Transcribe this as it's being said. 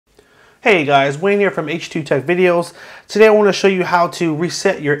Hey guys, Wayne here from H2 Tech Videos. Today I want to show you how to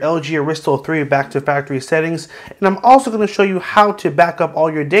reset your LG Aristo 3 back to factory settings, and I'm also going to show you how to back up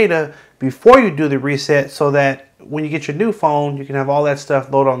all your data before you do the reset so that when you get your new phone, you can have all that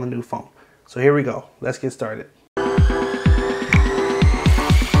stuff loaded on the new phone. So here we go. Let's get started.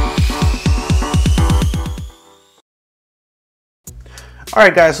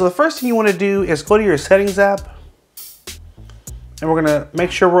 Alright guys, so the first thing you want to do is go to your settings app. And we're going to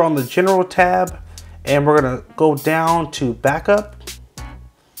make sure we're on the general tab, and we're going to go down to backup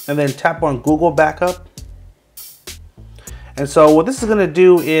and then tap on Google Backup. And so what this is going to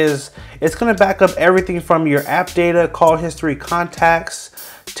do is it's going to back up everything from your app data, call history, contacts,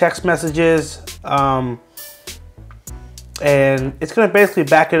 text messages, and it's going to basically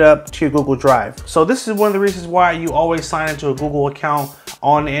back it up to your Google Drive. So this is one of the reasons why you always sign into a Google account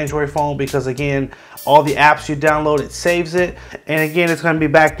on the Android phone, because again, all the apps you download, it saves it, and again, it's going to be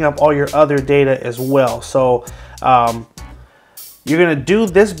backing up all your other data as well. So you're going to do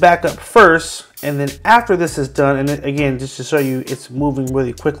this backup first, and then after this is done, and then, again, just to show you, it's moving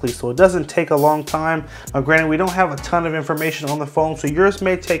really quickly, so it doesn't take a long time. Now granted, we don't have a ton of information on the phone, so yours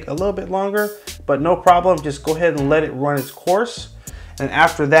may take a little bit longer, but no problem. Just go ahead and let it run its course, and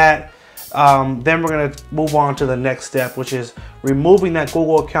after that, then we're going to move on to the next step, which is removing that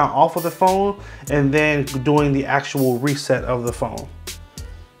Google account off of the phone and then doing the actual reset of the phone.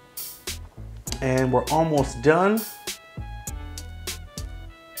 And we're almost done.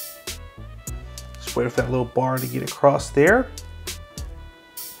 Just wait for that little bar to get across there.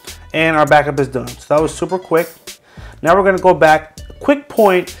 And our backup is done. So that was super quick. Now we're going to go back. Quick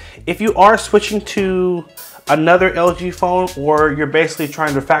point, if you are switching to another LG phone, or you're basically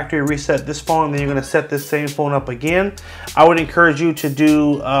trying to factory reset this phone and then you're going to set this same phone up again, I would encourage you to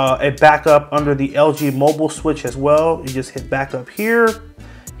do a backup under the LG mobile switch as well. You just hit backup here,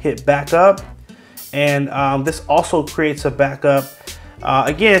 hit backup, and this also creates a backup.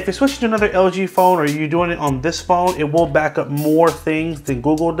 Again, if you're switching to another LG phone or you're doing it on this phone, it will back up more things than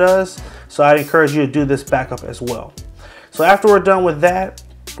Google does. So I'd encourage you to do this backup as well. So after we're done with that,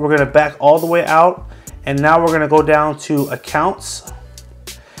 we're going to back all the way out. And now we're going to go down to accounts.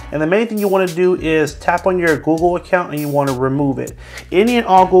 And the main thing you want to do is tap on your Google account and you want to remove it. Any and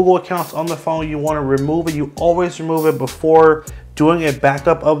all Google accounts on the phone, you want to remove it. You always remove it before doing a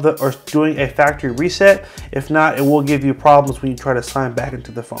backup of the, or doing a factory reset. If not, it will give you problems when you try to sign back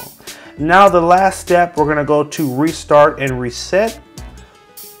into the phone. Now the last step, we're going to go to restart and reset.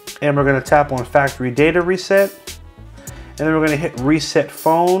 And we're going to tap on factory data reset. And then we're going to hit reset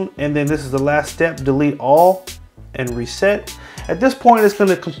phone, and then this is the last step, delete all and reset. At this point, it's going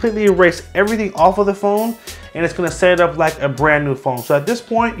to completely erase everything off of the phone, and it's going to set it up like a brand new phone. So at this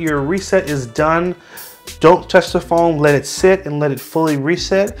point, your reset is done. Don't touch the phone, let it sit and let it fully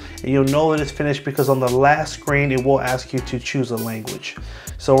reset, and you'll know that it's finished, because on the last screen it will ask you to choose a language.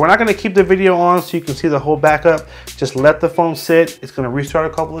 So we're not going to keep the video on so you can see the whole backup. Just let the phone sit. It's going to restart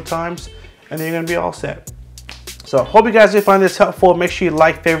a couple of times, and then you're going to be all set. So hope you guys did find this helpful. Make sure you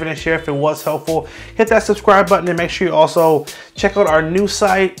like, favorite, and share if it was helpful. Hit that subscribe button, and make sure you also check out our new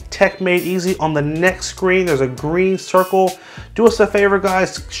site, Tech Made Easy. On the next screen, there's a green circle. Do us a favor,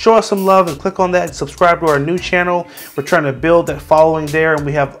 guys. Show us some love and click on that and subscribe to our new channel. We're trying to build that following there, and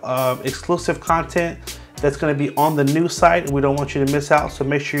we have exclusive content that's going to be on the new site, and we don't want you to miss out. So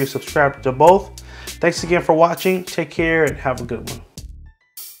make sure you subscribe to both. Thanks again for watching. Take care and have a good one.